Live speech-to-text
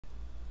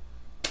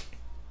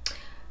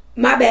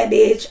My bad,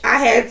 bitch. I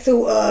had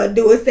to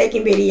do a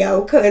second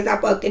video because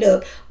I fucked it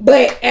up.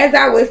 But as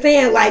I was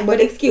saying, like, but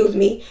excuse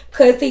me,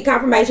 because see,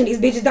 confirmation, these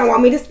bitches don't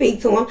want me to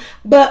speak to them.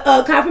 But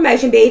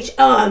confirmation, bitch.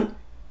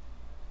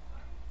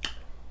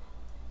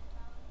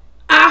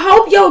 I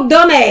hope your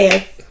dumb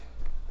ass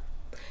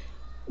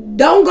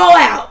don't go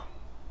out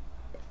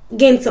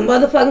getting some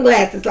motherfucking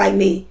glasses like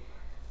me.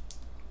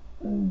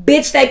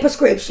 Bitch, they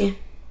prescription.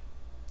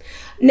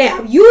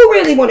 Now, you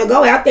really want to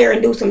go out there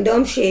and do some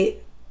dumb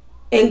shit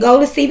and go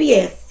to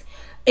CVS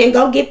and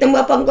go get them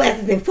motherfucking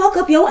glasses and fuck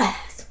up your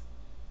eyes.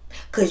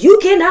 Because you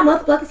cannot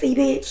motherfucking see,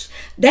 bitch.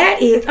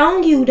 That is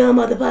on you, dumb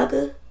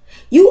motherfucker.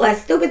 You are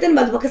stupid than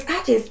motherfuckers.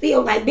 I just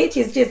feel like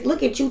bitches just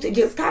look at you to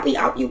just copy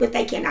off you, but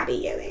they cannot be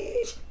your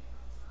bitch.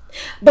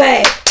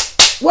 But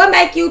what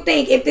make you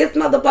think if this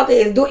motherfucker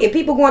is doing, if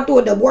people going through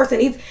a divorce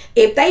and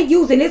if they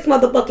using this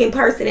motherfucking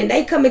person and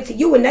they coming to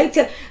you and they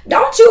tell,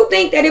 don't you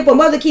think that if a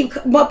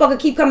motherfucker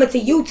keep coming to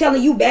you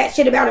telling you bad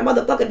shit about a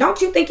motherfucker,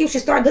 don't you think you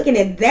should start looking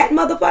at that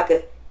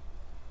motherfucker?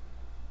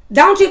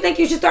 Don't you think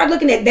you should start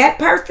looking at that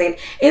person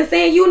and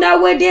saying, you know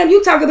what, damn,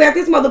 you talk about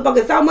this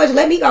motherfucker so much,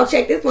 let me go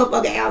check this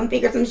motherfucker out and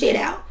figure some shit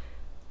out.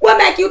 What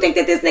make you think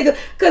that this nigga,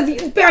 because he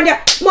found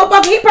out,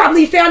 motherfucker, he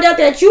probably found out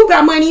that you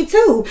got money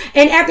too.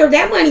 And after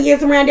that money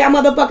is around that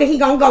motherfucker, he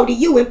gonna go to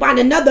you and find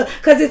another,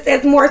 because it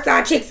says more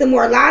side chicks and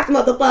more lies,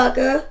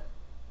 motherfucker.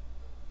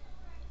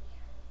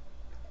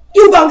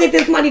 You gonna get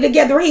this money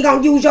together, he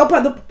gonna use your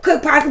brother,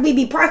 could possibly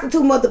be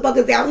prostitute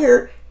motherfuckers out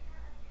here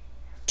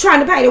trying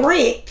to pay the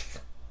rent.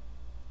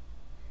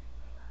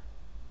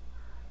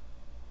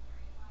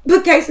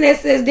 But case net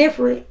says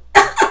different.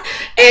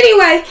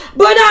 Anyway,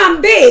 but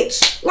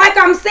bitch, like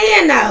I'm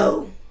saying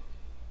though,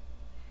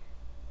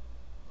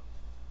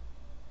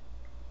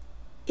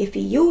 if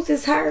he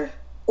uses her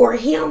or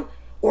him,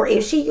 or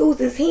if she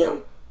uses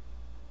him,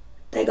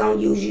 they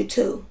gonna use you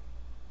too.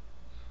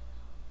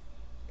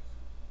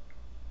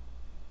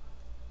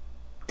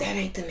 That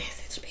ain't the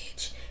message,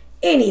 bitch.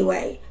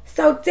 Anyway,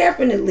 so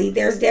definitely,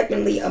 there's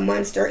definitely a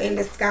monster in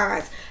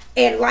disguise.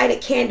 And light a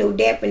candle,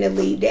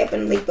 definitely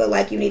feel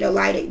like you need to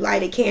light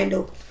a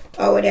candle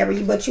or whatever.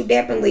 But you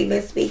definitely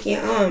been speaking,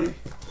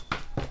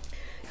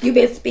 you've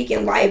been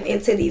speaking life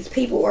into these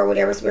people or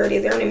whatever spirit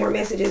is. There any more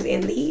messages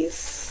in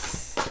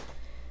these?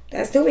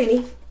 That's too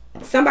many.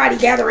 Somebody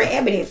gathering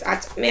evidence. I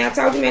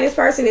told you, man, this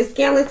person is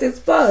scandalous as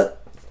fuck.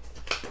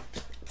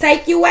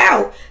 Take you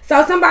out.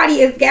 So somebody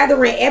is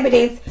gathering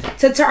evidence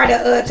to try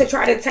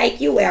to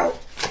take you out.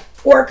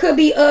 Or could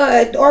be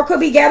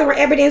gathering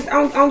evidence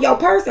on your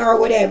person or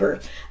whatever.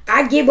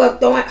 I give up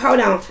throwing,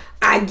 hold on.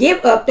 I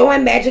give up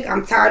throwing magic.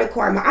 I'm tired of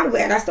karma. I'm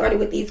glad I started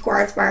with these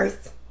cards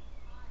first.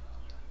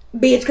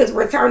 Bitch, because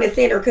return to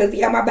sender. Because,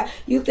 yeah,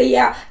 you see,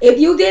 yeah. If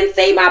you didn't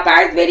see my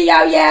first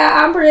video,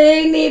 yeah, I'm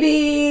pregnant,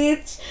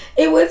 bitch.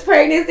 It was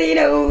pregnancy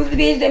news,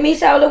 bitch. Let me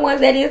show the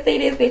ones that didn't see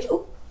this, bitch.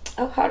 Ooh.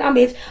 Oh, hold on,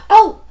 bitch.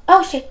 Oh,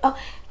 shit.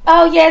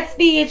 Oh, yes,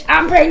 bitch.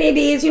 I'm pregnant,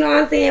 bitch. You know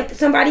what I'm saying?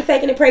 Somebody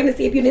faking a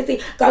pregnancy. If you didn't see,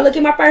 go look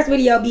at my first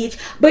video, bitch.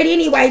 But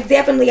anyway,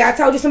 definitely, I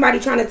told you somebody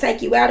trying to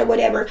take you out or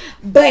whatever.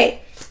 But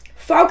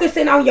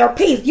focusing on your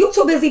peace. You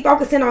too busy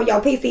focusing on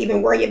your peace to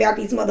even worry about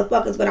these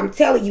motherfuckers. But I'm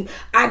telling you,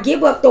 I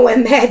give up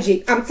throwing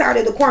magic. I'm tired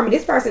of the karma.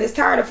 This person is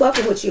tired of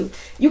fucking with you.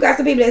 You got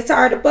some people that's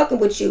tired of fucking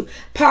with you.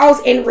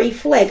 Pause and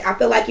reflect. I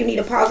feel like you need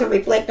to pause and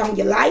reflect on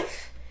your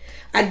life.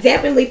 I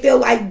definitely feel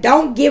like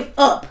don't give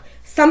up.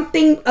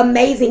 Something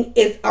amazing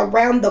is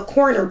around the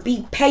corner.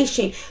 Be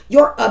patient.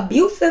 Your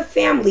abusive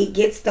family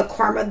gets the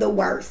karma the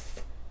worst.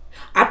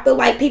 I feel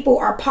like people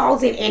are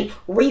pausing and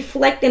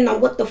reflecting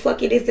on what the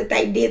fuck it is that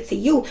they did to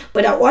you.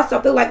 But I also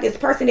feel like this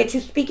person that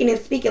you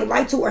speaking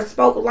life to or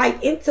spoke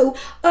life into,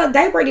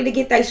 they ready to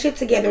get their shit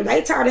together.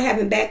 They tired of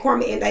having bad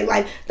karma in their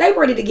life. They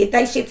ready to get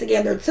their shit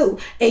together too.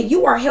 And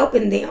you are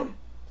helping them.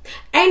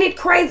 Ain't it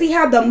crazy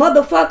how the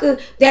motherfucker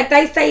that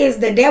they say is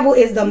the devil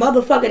is the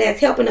motherfucker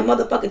that's helping the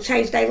motherfucker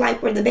change their life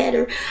for the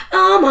better?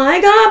 Oh my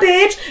God,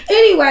 bitch.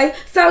 Anyway,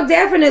 so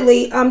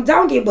definitely,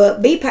 don't give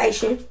up. Be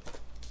patient.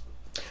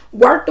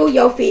 Work through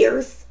your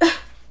fears.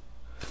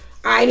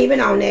 I ain't even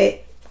on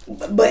that.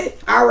 But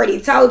I already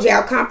told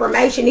y'all,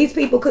 confirmation. These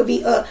people could be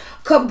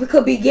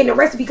getting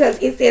arrested because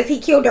it says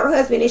he killed her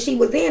husband and she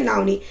was in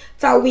on it.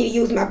 Told me to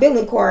use my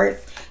billing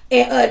cards.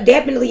 And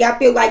definitely, I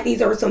feel like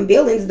these are some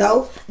villains,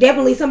 though.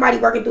 Definitely somebody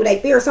working through their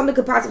fear. Something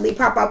could possibly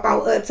pop up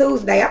on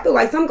Tuesday. I feel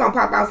like something gonna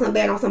pop out something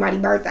bad on somebody's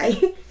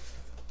birthday.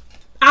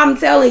 I'm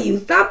telling you,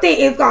 something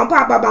is gonna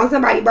pop up on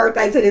somebody's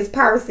birthday to this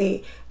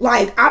person.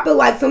 Like, I feel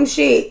like some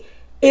shit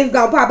is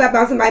gonna pop up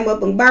on somebody's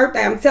motherfucking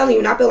birthday. I'm telling you,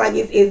 and I feel like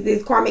it's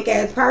this karmic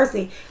ass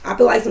person. I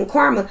feel like some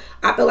karma.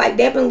 I feel like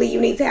definitely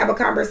you need to have a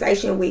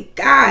conversation with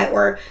God,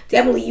 or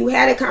definitely you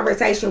had a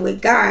conversation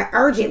with God.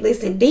 Urgent,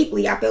 listen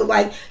deeply. I feel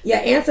like your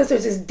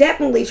ancestors is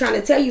definitely trying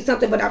to tell you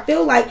something, but I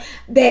feel like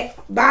that,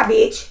 bye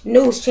bitch,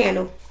 news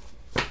channel.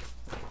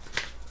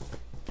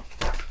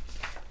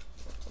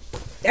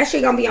 That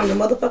shit gonna be on the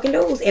motherfucking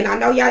news. And I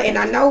know y'all, and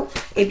I know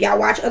if y'all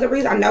watch other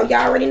reasons, I know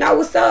y'all already know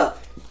what's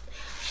up.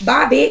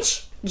 Bye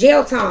bitch.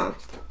 Jail time.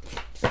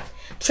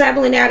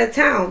 Traveling out of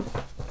town.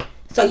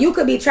 So you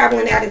could be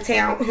traveling out of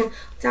town.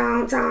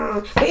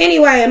 But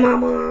anyway,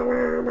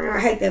 mama, I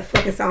hate that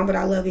fucking song, but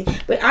I love it.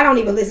 But I don't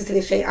even listen to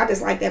this shit. I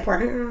just like that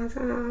part.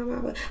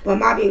 But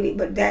my beauty,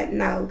 but that,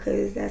 no,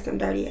 because that's some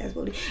dirty ass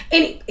booty.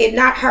 And it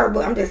not her,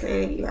 but I'm just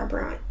saying if you are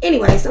brown.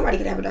 Anyway, somebody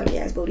could have a dirty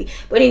ass booty.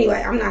 But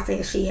anyway, I'm not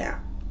saying she have.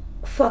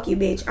 Fuck you,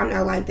 bitch. I'm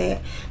not like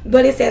that.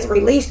 But it says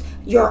release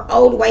your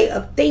old way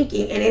of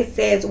thinking, and it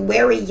says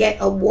wary yet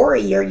a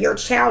warrior. Your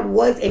child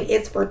was and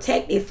is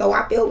protected. So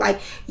I feel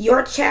like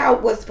your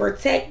child was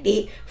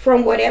protected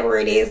from whatever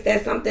it is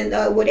that something,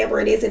 whatever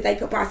it is that they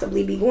could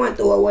possibly be going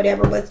through or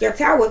whatever. But your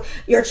child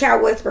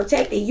was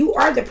protected. You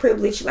are the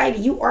privileged lady.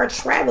 You are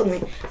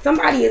traveling.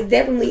 Somebody is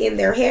definitely in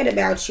their head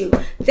about you.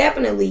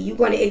 Definitely, you're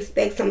going to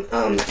expect some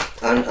bitch.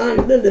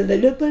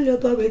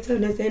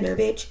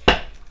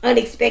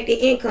 Unexpected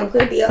income.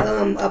 Could be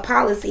a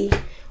policy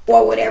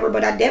or whatever,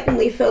 but I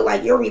definitely feel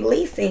like you're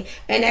releasing,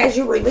 and as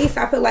you release,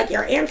 I feel like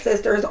your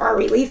ancestors are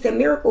releasing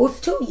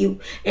miracles to you,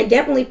 and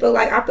definitely feel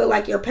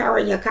like your power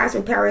and your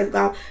cosmic power is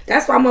gone.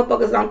 That's why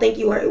motherfuckers don't think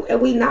you are,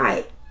 and we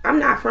not. I'm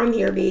not from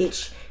here,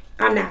 bitch.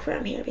 I'm not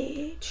from here,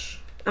 bitch.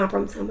 I'm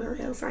from somewhere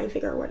else. I ain't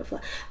figure out where the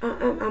fuck.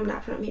 I'm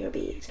not from here,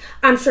 bitch.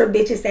 I'm sure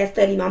bitches that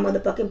study my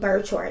motherfucking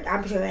birth chart,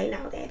 I'm sure they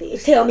know that,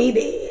 bitch. Tell me,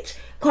 bitch.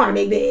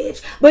 Karmic,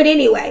 bitch. But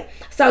anyway,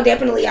 so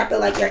definitely I feel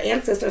like your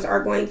ancestors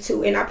are going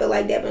to, and I feel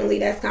like definitely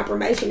that's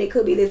confirmation. It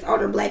could be this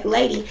older black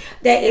lady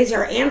that is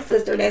your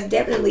ancestor that's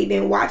definitely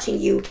been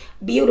watching you.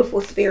 Beautiful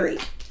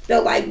spirit.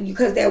 Feel like,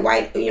 because they're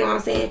white, you know what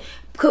I'm saying?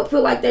 Could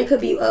feel like they could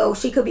be,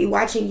 she could be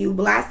watching you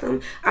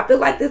blossom. I feel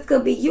like this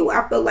could be you.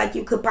 I feel like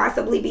you could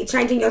possibly be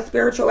changing your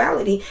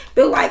spirituality.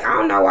 Feel like, I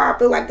don't know why I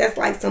feel like that's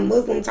like some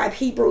Muslim type,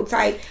 Hebrew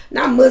type,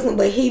 not Muslim,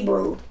 but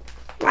Hebrew.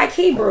 Like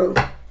Hebrew.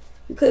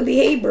 You could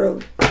be Hebrew.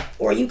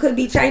 Or you could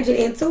be changing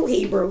into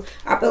Hebrew.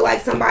 I feel like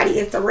somebody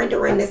is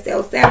surrendering to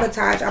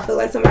self-sabotage. I feel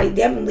like somebody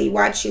definitely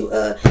watch you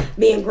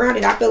being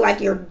grounded. I feel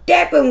like you're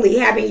definitely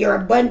having your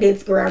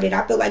abundance grounded.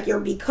 I feel like you're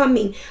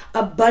becoming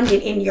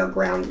abundant in your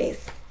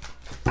groundedness.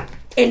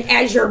 And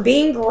as you're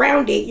being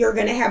grounded, you're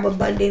going to have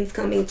abundance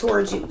coming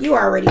towards you. You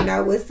already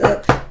know what's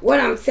up. What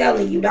I'm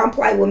telling you, don't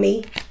play with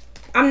me.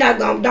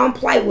 Don't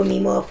play with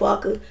me,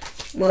 motherfucker.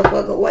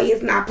 Motherfucker, well,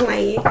 it's not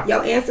playing.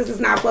 Your ancestors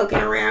not fucking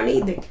around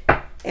either.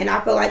 And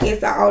I feel like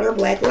it's an older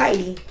black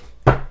lady.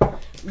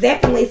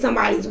 Definitely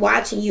somebody's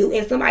watching you,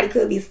 and somebody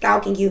could be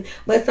stalking you,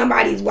 but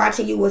somebody's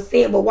watching you with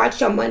sin. But watch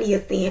your money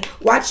is sin.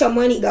 Watch your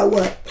money go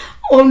up.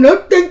 Oh,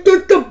 nothing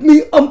of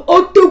me. I'm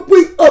all the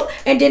way up.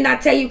 And then I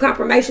tell you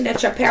confirmation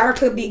that your power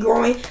could be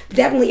growing.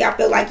 Definitely, I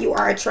feel like you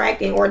are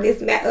attracting, or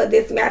this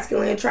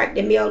masculine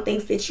attracted male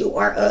thinks that you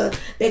are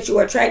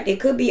attracted.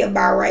 Could be a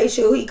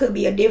biracial. He could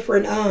be a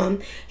different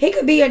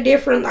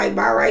like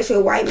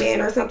biracial white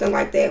man or something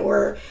like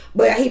that.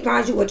 But he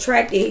finds you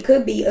attracted. He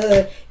could be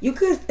you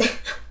could.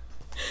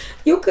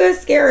 You could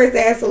scare his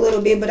ass a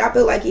little bit, but I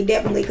feel like he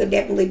could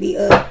definitely be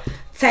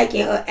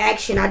taking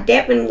action. I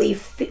definitely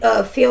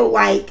feel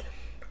like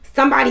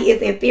somebody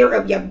is in fear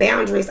of your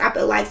boundaries. I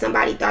feel like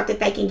somebody thought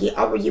that they can get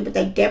over you, but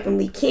they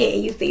definitely can't.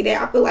 And you see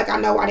that? I feel like I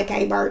know why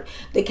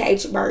the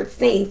cage bird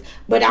sings.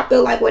 But I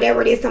feel like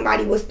whatever it is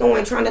somebody was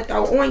trying to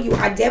throw on you,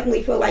 I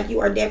definitely feel like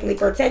you are definitely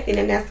protected,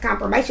 and that's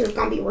confirmation. It's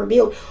going to be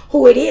revealed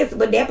who it is.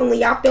 But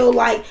definitely I feel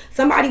like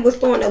somebody was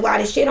throwing a lot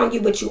of shit on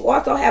you, but you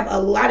also have a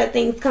lot of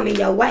things coming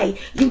your way.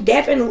 You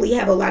definitely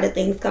have a lot of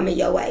things coming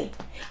your way.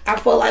 I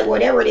feel like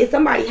whatever it is,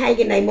 somebody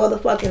hanging their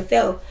motherfucking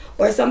self,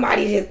 or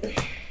somebody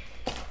just...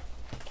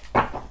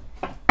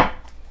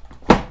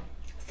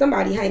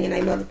 Somebody hanging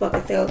their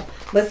motherfucking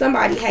self, but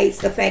somebody hates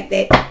the fact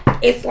that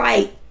it's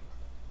like,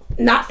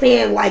 not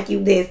saying like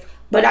you this,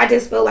 but I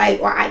just feel like,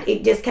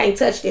 it just can't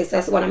touch this.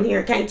 That's what I'm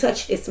hearing. Can't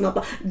touch this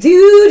motherfucker.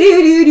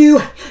 Do,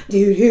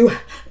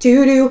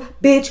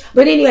 bitch.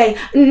 But anyway,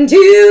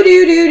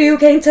 do,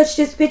 can't touch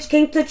this bitch.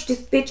 Can't touch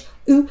this bitch.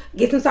 Ooh,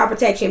 get some side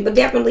protection. But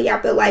definitely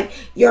I feel like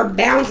your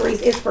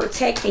boundaries is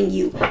protecting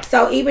you.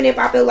 So even if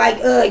I feel like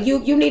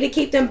you need to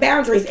keep them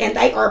boundaries, and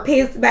they are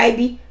pissed,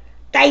 baby.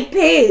 They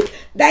pissed.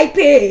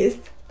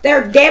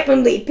 They're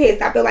definitely pissed.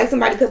 I feel like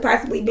somebody could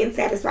possibly been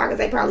satisfied because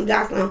they probably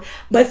got some.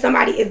 But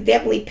somebody is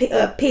definitely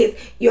pissed.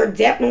 You're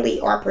definitely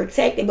are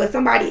protected. But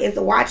somebody is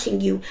watching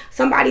you.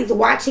 Somebody's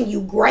watching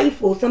you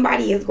grateful.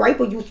 Somebody is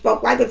grateful you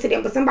spoke like it to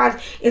them. But somebody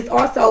is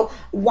also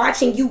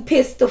watching you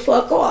pissed the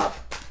fuck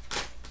off.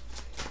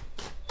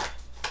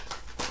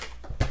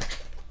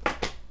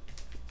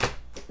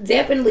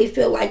 Definitely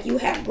feel like you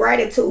have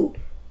gratitude.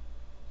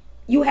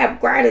 You have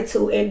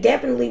gratitude, and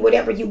definitely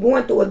whatever you're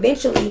going through,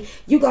 eventually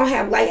you're going to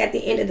have light at the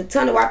end of the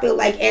tunnel. I feel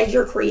like as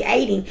you're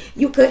creating,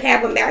 you could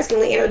have a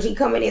masculine energy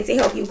coming in to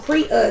help you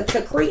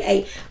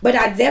create. But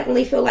I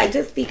definitely feel like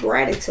just be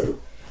gratitude.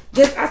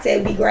 I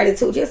said be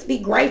gratitude. Just be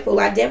grateful.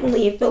 I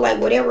definitely feel like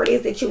whatever it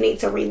is that you need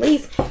to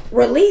release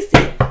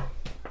it.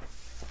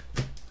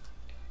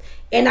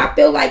 And I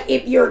feel like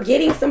if you're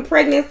getting some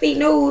pregnancy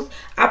news,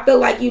 I feel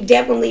like you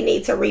definitely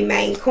need to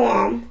remain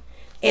calm.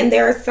 And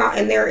there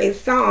is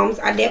Psalms.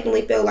 I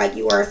definitely feel like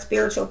you are a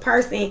spiritual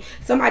person.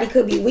 Somebody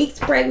could be weeks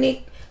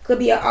pregnant. could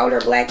be an older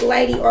black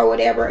lady or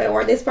whatever,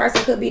 or this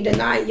person could be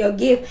denying your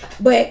gift.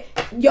 But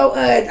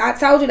I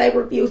told you they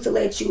refuse to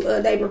let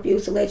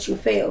you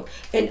fail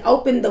and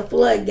open the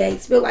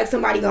floodgates. Feel like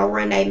somebody gonna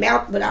run their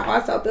mouth, but I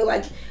also feel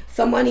like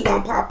some money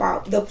gonna pop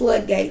out the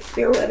floodgates.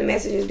 Spirit, what other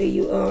messages do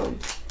you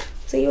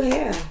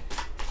have?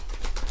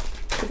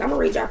 Cause I'm gonna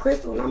read y'all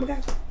crystal and I'm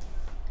gonna go.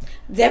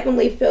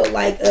 Definitely feel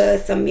like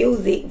some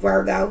music,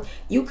 Virgo.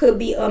 You could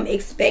be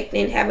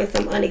having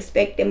some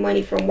unexpected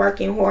money from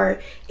working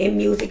hard in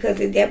music,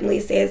 because it definitely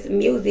says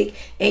music.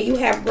 And you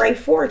have great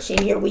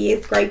fortune. Here we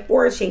is great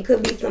fortune.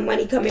 Could be some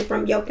money coming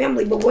from your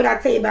family. But what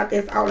I tell you about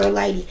this older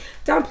lady,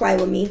 don't play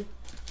with me.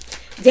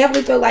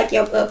 Definitely feel like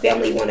your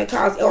family want to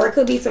cause, or it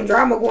could be some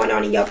drama going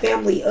on in your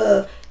family.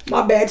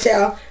 My bad,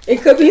 y'all.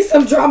 It could be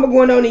some drama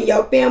going on in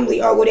your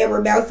family or whatever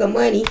about some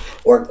money,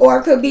 or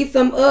it could be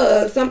some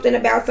something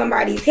about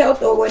somebody's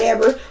health or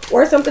whatever,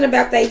 or something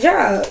about their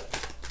job.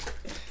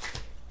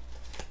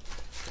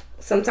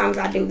 Sometimes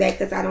I do that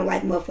because I don't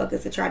like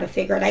motherfuckers to try to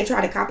figure. They try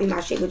to copy my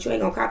shit, but you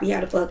ain't gonna copy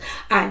how the fuck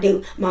I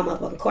do my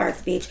motherfucking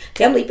cards, bitch.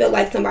 Definitely feel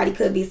like somebody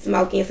could be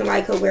smoking.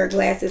 Somebody could wear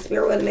glasses.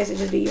 Spirit, what other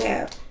messages do you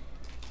have?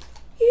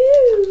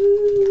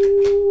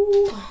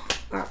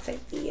 I'll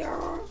take the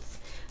odds.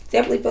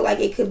 Definitely feel like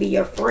it could be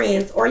your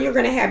friends, or you're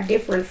gonna have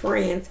different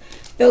friends.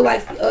 Feel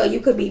like you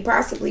could be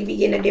possibly be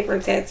getting a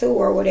different tattoo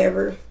or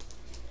whatever.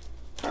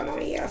 Hold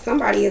on, yeah.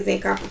 Somebody is in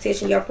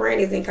competition. Your friend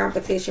is in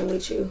competition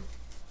with you.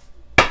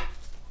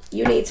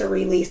 You need to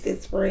release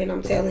this friend,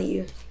 I'm telling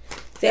you.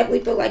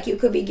 Definitely feel like you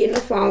could be getting a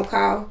phone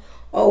call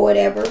or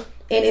whatever,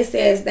 and it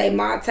says they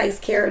mom takes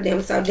care of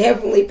them. So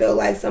definitely feel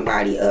like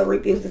somebody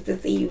refuses to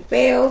see you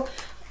fail.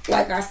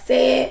 Like I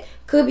said,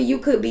 you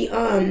could be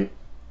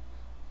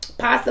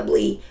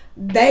possibly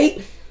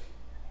they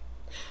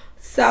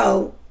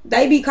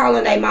be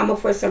calling their mama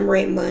for some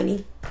rent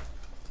money.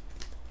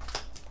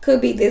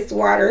 Could be this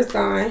water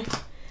sign,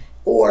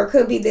 or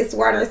could be this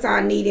water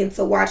sign needing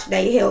to watch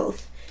their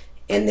health.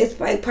 And this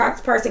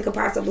person could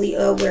possibly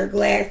wear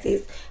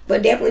glasses.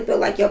 But definitely feel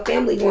like your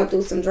family going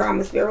through some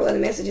drama. Spirit, what other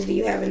messages do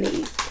you have in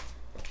these?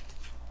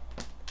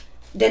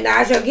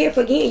 Denies your gift.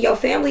 Again, your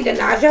family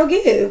denies your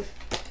gift.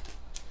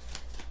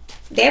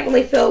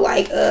 Definitely feel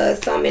like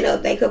summing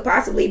up, they could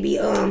possibly be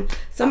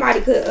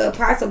somebody could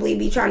possibly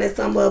be trying to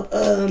sum up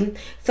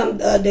some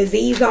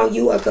disease on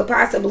you, or could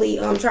possibly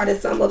try to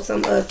sum up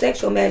some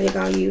sexual magic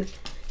on you.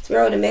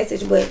 Throw the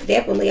message, but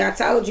definitely I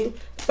told you,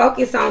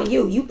 focus on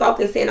you. You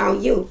focus in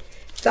on you.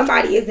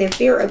 Somebody is in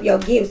fear of your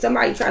gift.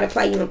 Somebody try to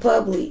play you in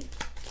public.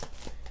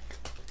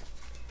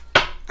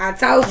 I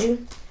told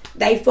you,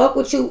 they fuck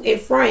with you in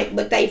front,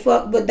 but they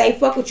fuck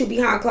with you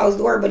behind closed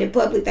door, but in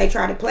public they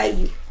try to play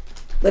you.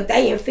 But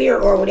they in fear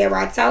or whatever.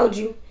 I told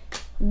you.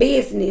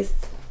 Business.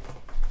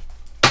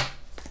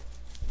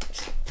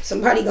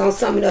 Somebody gonna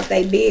summon up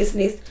their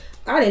business.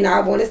 I did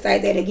not want to say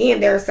that again.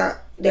 There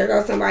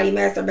goes somebody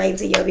masturbating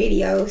to your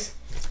videos.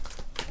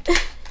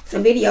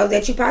 Some videos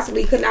that you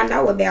possibly could not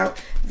know about.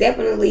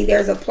 Definitely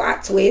there's a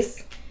plot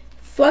twist.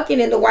 Fucking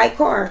in the white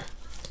car.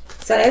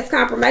 So that's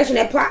confirmation.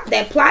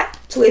 That plot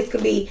twist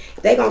could be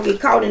they gonna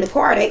get caught in the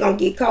car. They gonna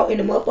get caught in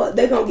the motherfucker.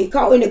 They gonna get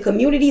caught in the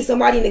community.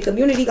 Somebody in the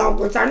community gonna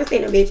return the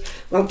center, bitch.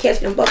 Gonna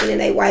catch them fucking in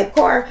their white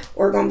car,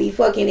 or gonna be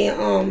fucking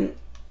in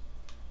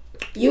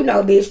you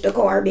know, bitch, the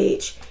car,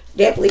 bitch.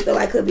 Definitely feel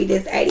like could be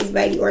this 80s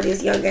baby or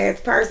this young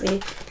ass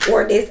person,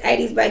 or this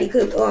 80s baby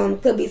could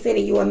be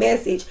sending you a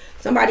message.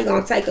 Somebody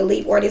gonna take a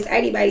leap, or this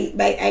 80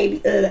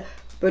 baby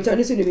return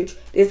this center, bitch.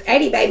 This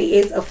 80 baby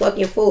is a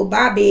fucking fool.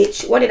 Bye,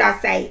 bitch. What did I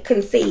say?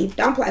 Conceived.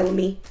 Don't play with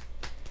me.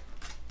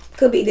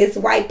 Could be this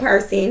white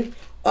person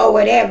or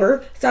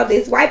whatever. So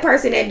this white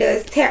person that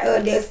does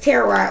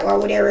tarot or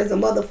whatever is a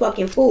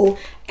motherfucking fool.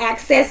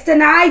 Access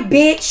denied,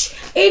 bitch.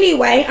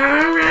 Anyway,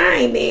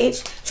 alright,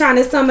 bitch. Trying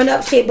to summon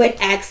up shit, but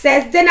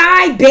access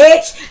denied,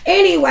 bitch.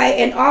 Anyway,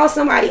 and all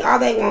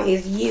they want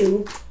is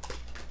you.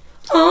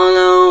 All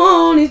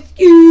I want is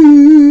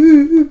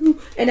you.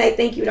 And they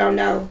think you don't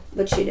know,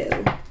 but you do.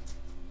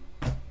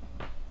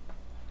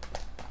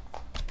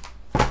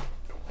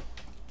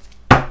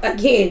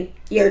 Again,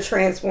 you're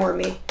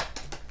transforming.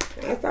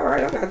 That's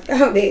alright, I'm not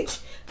dumb, bitch.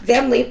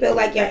 Definitely feel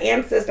like your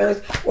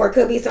ancestors, or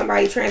could be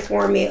somebody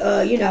transforming,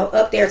 you know,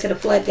 up there to the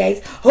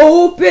floodgates.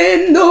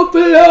 Open the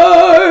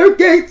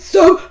floodgates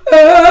of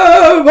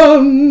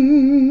heaven.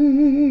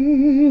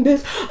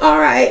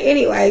 Alright,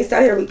 anyway,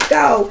 so here we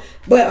go.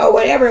 But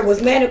whatever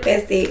was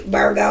manifested,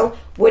 Virgo,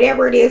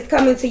 whatever it is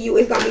coming to you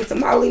is going to be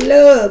some holy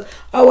love.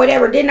 Or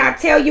whatever. Didn't I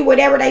tell you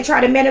whatever they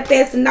try to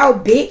manifest? No,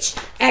 bitch.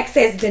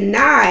 Access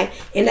denied.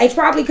 And they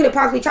probably could have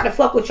possibly tried to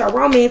fuck with your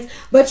romance.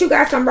 But you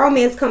got some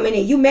romance coming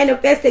in. You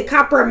manifested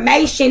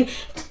confirmation.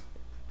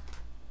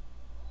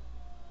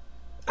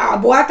 Oh,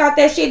 boy, I thought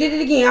that shit did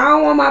it again. I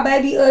don't want my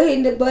baby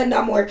hitting the button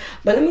no more.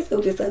 But let me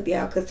scoop this up,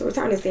 y'all. Because to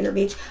return to center,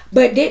 bitch.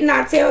 But didn't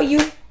I tell you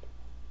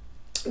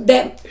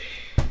that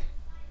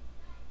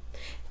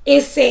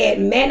It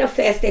said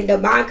manifested,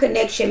 divine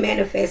connection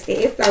manifested.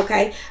 It's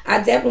okay.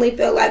 I definitely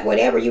feel like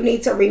whatever you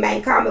need to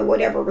remain calm and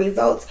whatever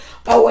results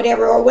or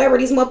whatever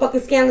these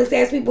motherfucking scandalous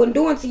ass people are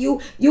doing to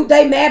you,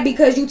 they mad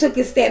because you took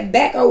a step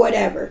back or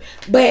whatever.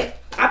 But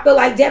I feel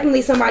like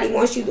definitely somebody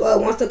wants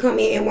to come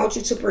in and want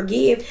you to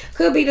forgive.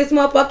 Could be this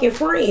motherfucking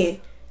friend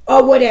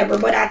or whatever.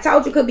 But I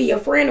told you, could be a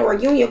friend or a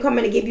union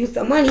coming to give you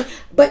some money,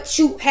 but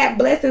you have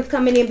blessings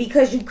coming in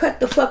because you cut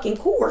the fucking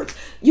cords.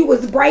 You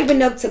was brave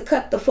enough to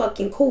cut the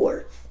fucking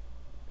cords.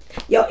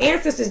 Your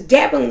ancestors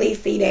definitely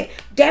see that.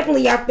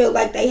 Definitely, I feel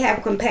like they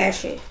have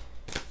compassion.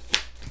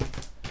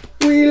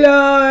 We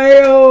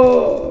lie,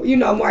 oh. You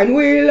know, Martin,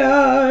 we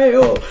lie,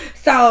 oh.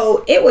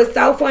 So, it was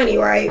so funny,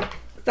 right?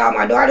 So,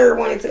 my daughter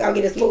wanted to go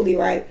get a smoothie,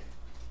 right?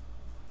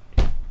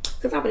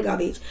 Because I'm gonna go,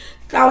 bitch.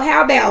 So,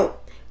 how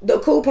about the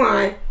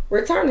coupon,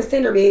 return to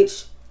sender,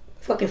 bitch.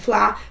 Fucking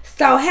fly.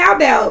 So, how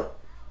about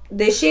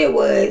the shit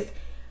was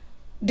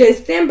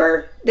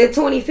December the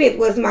 25th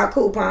was my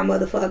coupon,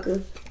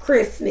 motherfucker.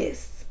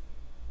 Christmas.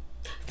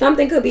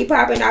 Something could be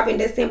popping up in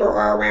December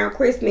or around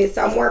Christmas.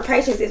 So more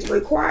patience is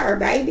required,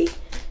 baby.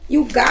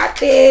 You got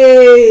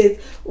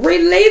this.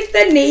 Release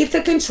the need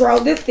to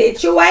control the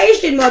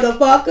situation,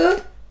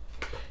 motherfucker.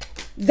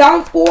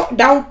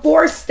 Don't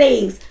force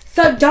things.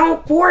 So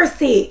don't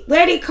force it.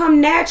 Let it come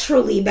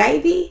naturally,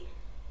 baby.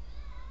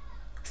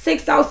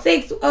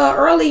 606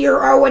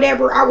 earlier or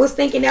whatever, I was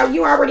thinking that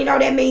you already know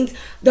that means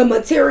the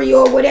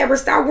material or whatever.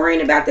 Stop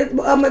worrying about the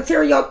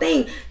material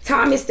thing.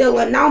 Time is still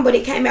unknown, but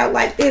it came out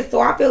like this, so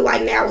I feel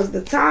like now is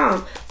the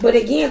time. But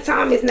again,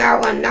 time is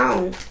now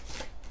unknown.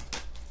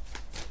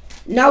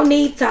 No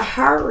need to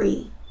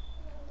hurry.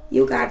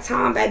 You got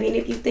time, baby, and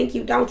if you think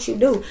you don't, you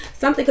do.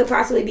 Something could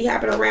possibly be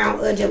happening around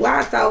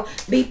July, so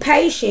be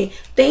patient.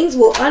 Things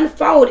will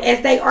unfold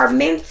as they are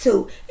meant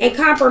to, and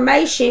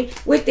confirmation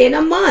within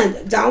a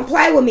month. Don't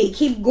play with me.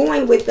 Keep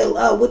going with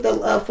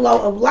the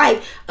flow of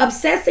life.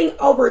 Obsessing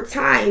over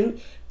time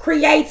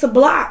creates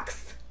blocks.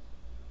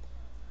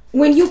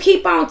 When you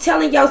keep on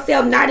telling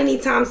yourself not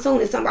anytime soon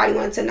if somebody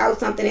wanted to know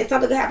something and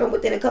something could happen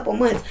within a couple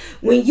months,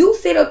 when you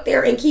sit up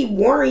there and keep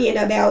worrying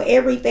about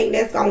everything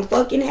that's gonna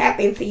fucking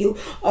happen to you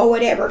or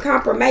whatever,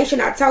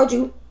 confirmation, I told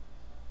you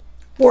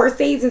 4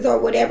 seasons or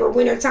whatever,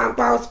 wintertime,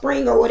 fall,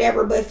 spring or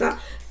whatever, but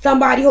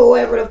somebody,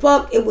 whoever the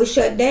fuck, it was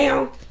shut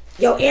down.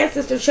 Your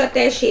ancestors shut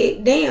that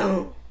shit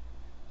down.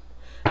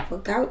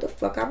 Forgot what the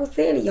fuck I was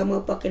saying to your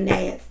motherfucking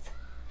ass.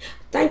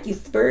 Thank you,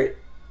 Spirit.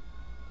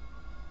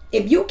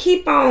 If you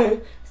keep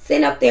on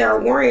sitting up there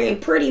worrying,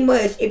 pretty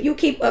much, if you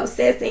keep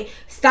obsessing,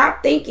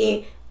 stop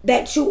thinking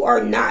that you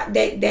are not,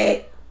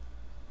 that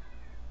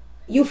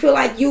you feel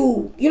like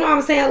you know what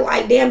I'm saying,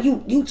 like damn,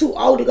 you too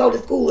old to go to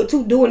school or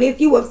too doing this.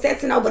 You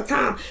obsessing over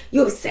time,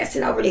 you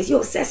obsessing over this, you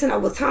obsessing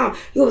over time,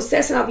 you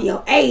obsessing over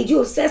your age,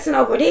 you obsessing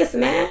over this,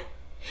 man.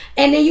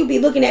 And then you be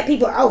looking at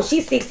people, oh,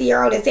 she's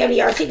 60-year-old and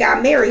 70-year-old, she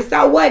got married,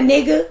 so what,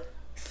 nigga?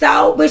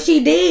 So, but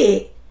she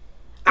did.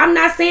 I'm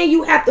not saying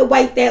you have to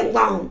wait that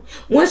long.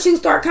 Once you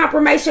start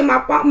confirmation,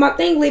 my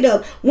thing lit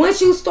up. Once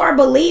you start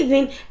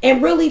believing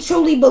and really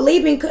truly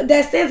believing,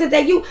 that says it,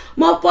 that you,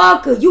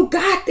 motherfucker, you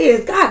got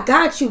this. God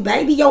got you,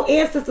 baby. Your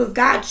ancestors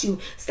got you.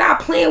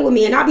 Stop playing with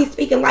me. And I'll be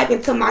speaking life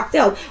into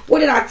myself. What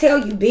did I tell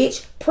you,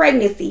 bitch?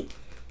 Pregnancy.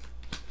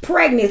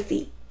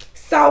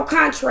 Soul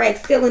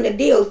contracts, sealing the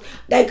deals.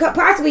 They could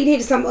possibly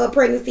did some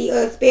pregnancy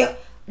spell.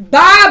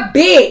 Bye,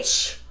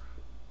 bitch.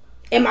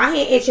 And my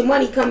hand itching,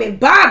 money coming.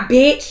 Bye,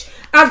 bitch.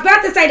 I was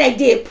about to say they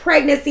did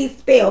pregnancy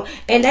spell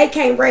and they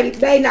came ready.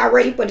 They not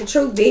ready for the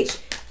truth, bitch.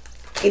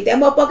 If that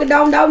motherfucker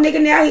don't know,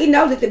 nigga, now he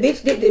knows that the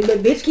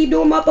bitch keep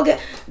doing motherfucking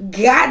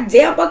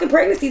goddamn fucking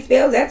pregnancy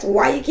spells. That's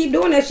why you keep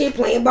doing that shit,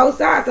 playing both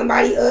sides.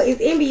 Somebody is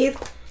envious.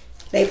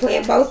 They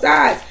playing both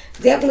sides.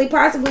 Definitely,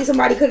 possibly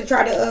somebody could have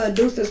tried to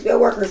do some spell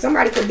work, or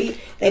somebody could be,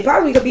 they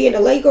probably could be in a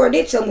lake or a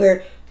ditch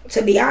somewhere.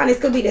 To be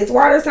honest, could be this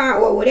water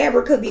sign or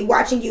whatever, could be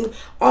watching you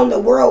on the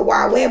World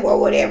Wide Web or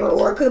whatever,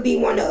 or it could be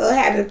one of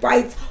having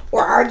fights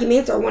or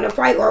arguments or want to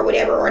fight or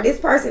whatever, or this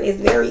person is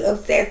very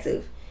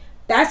obsessive.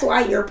 That's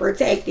why you're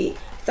protected.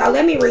 So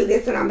let me read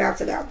this and I'm about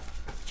to go.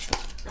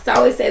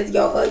 So it says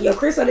your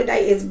crystal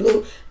today is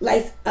blue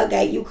lace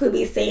agate. You could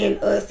be saying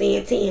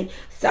 10.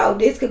 So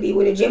this could be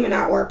with a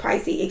Gemini or a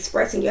Pisces,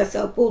 expressing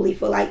yourself fully.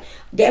 For like,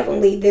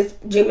 definitely this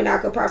Gemini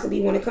could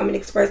possibly want to come and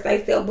express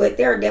themselves, but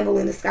they're a devil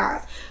in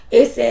disguise.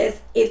 It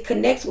says it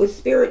connects with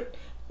spirit.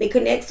 It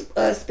connects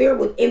spirit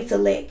with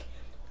intellect.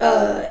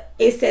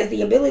 It says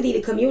the ability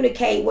to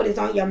communicate what is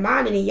on your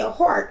mind and in your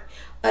heart,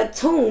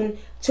 attune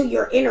to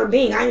your inner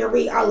being. I didn't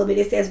read all of it.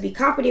 It says be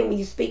confident when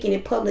you're speaking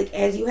in public,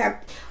 as you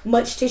have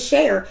much to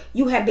share.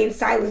 You have been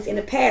silenced in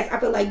the past. I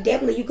feel like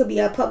definitely you could be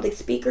a public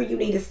speaker. You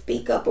need to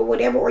speak up or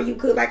whatever, or you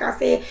could, like I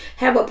said,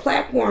 have a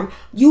platform.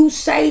 You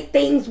say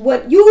things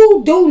what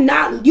you do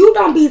not, you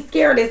don't be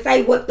scared to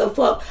say what the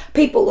fuck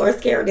people are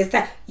scared to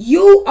say.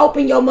 You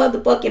open your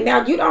motherfucking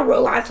mouth. You don't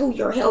realize who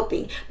you're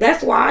helping.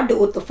 That's why I do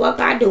what the fuck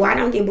I do. I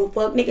don't give a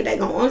fuck, nigga. They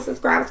gonna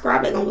unsubscribe,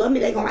 subscribe. They gonna love me.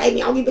 They gonna hate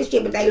me. I don't give a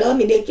shit, but they love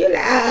me, bitch. You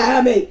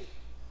love me.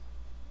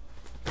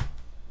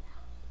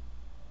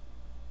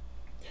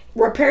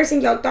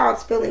 repressing your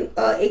thoughts, feeling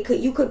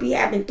you could be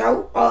having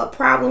throat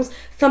problems.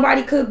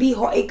 Somebody could be,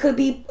 it could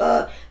be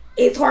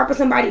it's hard for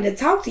somebody to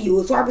talk to you.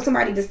 It's hard for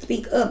somebody to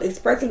speak up.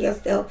 Expressing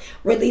yourself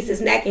releases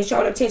neck and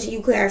shoulder tension.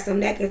 You could have some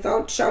neck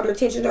and shoulder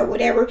tension or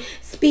whatever.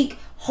 Speak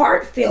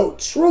heartfelt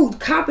truth,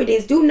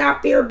 confidence. Do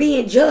not fear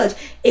being judged.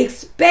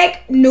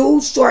 Expect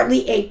news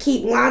shortly and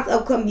keep lines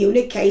of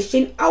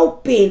communication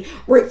open.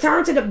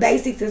 Return to the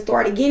basics and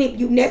start again if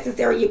you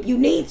necessary, if you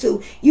need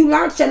to. You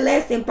learned your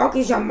lesson.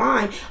 Focus your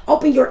mind.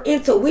 Open your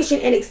intuition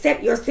and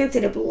accept your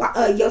sensitive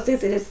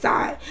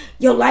side.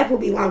 Your life will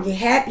be long and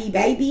happy,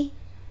 baby.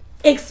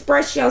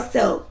 Express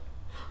yourself.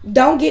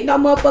 Don't get no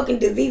motherfucking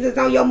diseases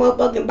on your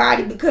motherfucking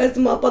body because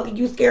motherfucker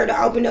you scared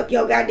to open up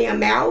your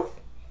goddamn mouth.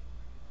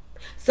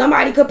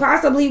 Somebody could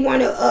possibly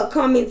want to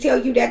come and tell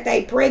you that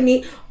they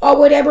pregnant or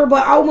whatever,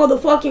 but oh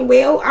motherfucking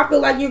well, I feel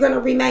like you're going to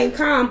remain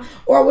calm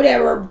or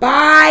whatever.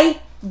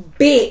 Bye,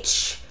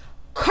 bitch.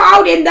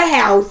 Caught in the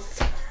house.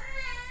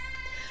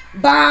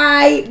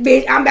 Bye,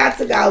 bitch. I'm about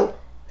to go.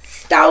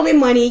 Stolen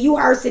money. You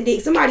heard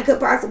Sadiq. Somebody could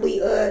possibly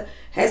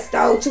has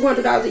stole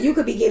 $200. You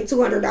could be getting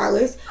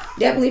 $200.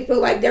 Definitely feel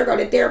like they're going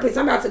to therapist.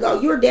 I'm about to go.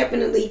 You're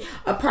definitely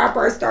a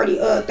proper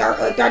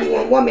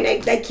 31 woman.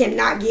 They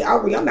cannot get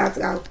over you. I'm about to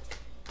go.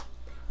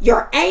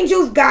 Your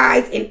angels,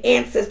 guides, and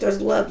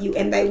ancestors love you,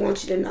 and they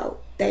want you to know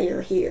they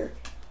are here.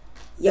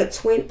 Your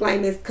twin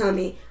flame is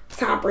coming.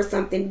 Time for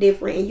something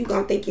different, and you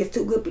gonna think it's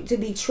too good to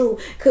be true.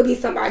 Could be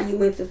somebody you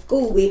went to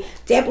school with.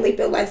 Definitely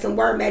feel like some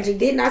word magic.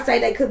 Didn't I say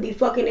they could be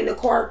fucking in the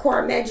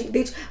car magic,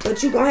 bitch?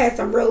 But you gonna have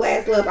some real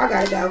ass love. I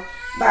gotta go.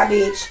 Bye,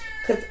 bitch.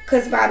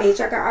 Cause bye,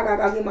 bitch. I gotta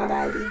go get my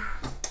baby.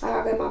 I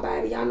gotta get my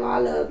baby. Y'all know I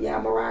love y'all.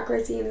 Mariah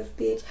Carey in this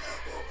bitch.